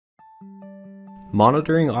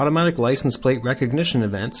Monitoring automatic license plate recognition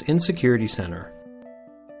events in Security Center.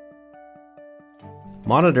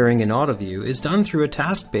 Monitoring in Autovu is done through a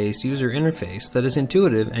task-based user interface that is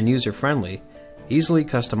intuitive and user-friendly, easily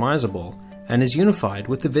customizable, and is unified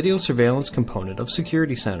with the video surveillance component of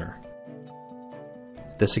Security Center.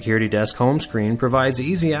 The Security Desk home screen provides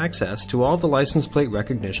easy access to all the license plate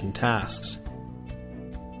recognition tasks.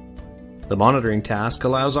 The monitoring task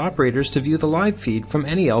allows operators to view the live feed from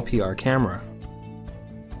any LPR camera.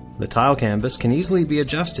 The tile canvas can easily be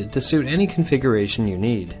adjusted to suit any configuration you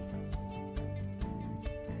need.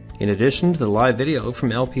 In addition to the live video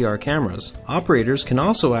from LPR cameras, operators can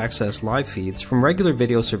also access live feeds from regular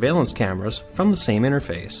video surveillance cameras from the same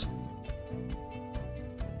interface.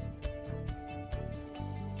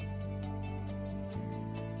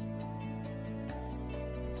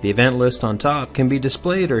 The event list on top can be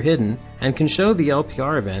displayed or hidden and can show the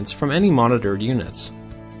LPR events from any monitored units.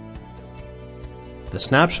 The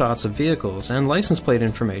snapshots of vehicles and license plate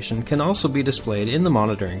information can also be displayed in the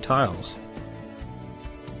monitoring tiles.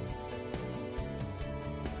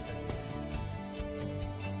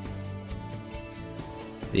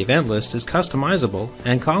 The event list is customizable,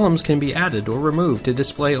 and columns can be added or removed to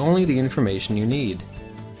display only the information you need.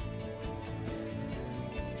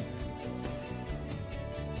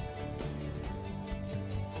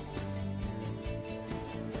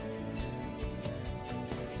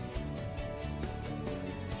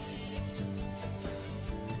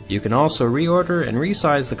 You can also reorder and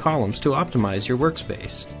resize the columns to optimize your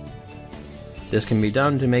workspace. This can be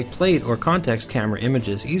done to make plate or context camera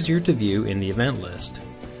images easier to view in the event list.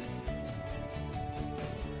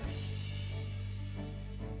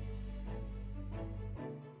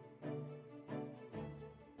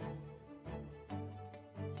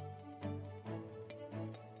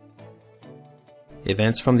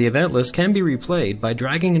 Events from the event list can be replayed by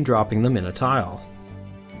dragging and dropping them in a tile.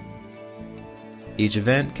 Each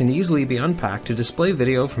event can easily be unpacked to display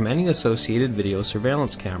video from any associated video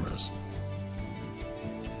surveillance cameras.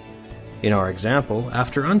 In our example,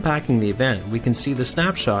 after unpacking the event, we can see the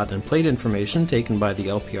snapshot and plate information taken by the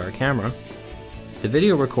LPR camera, the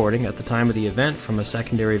video recording at the time of the event from a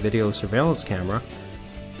secondary video surveillance camera,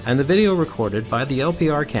 and the video recorded by the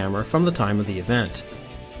LPR camera from the time of the event.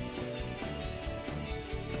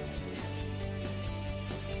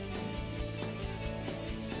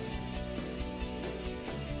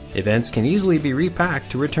 Events can easily be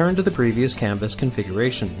repacked to return to the previous canvas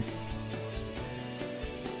configuration.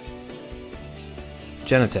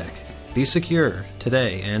 Genetec. Be secure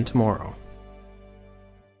today and tomorrow.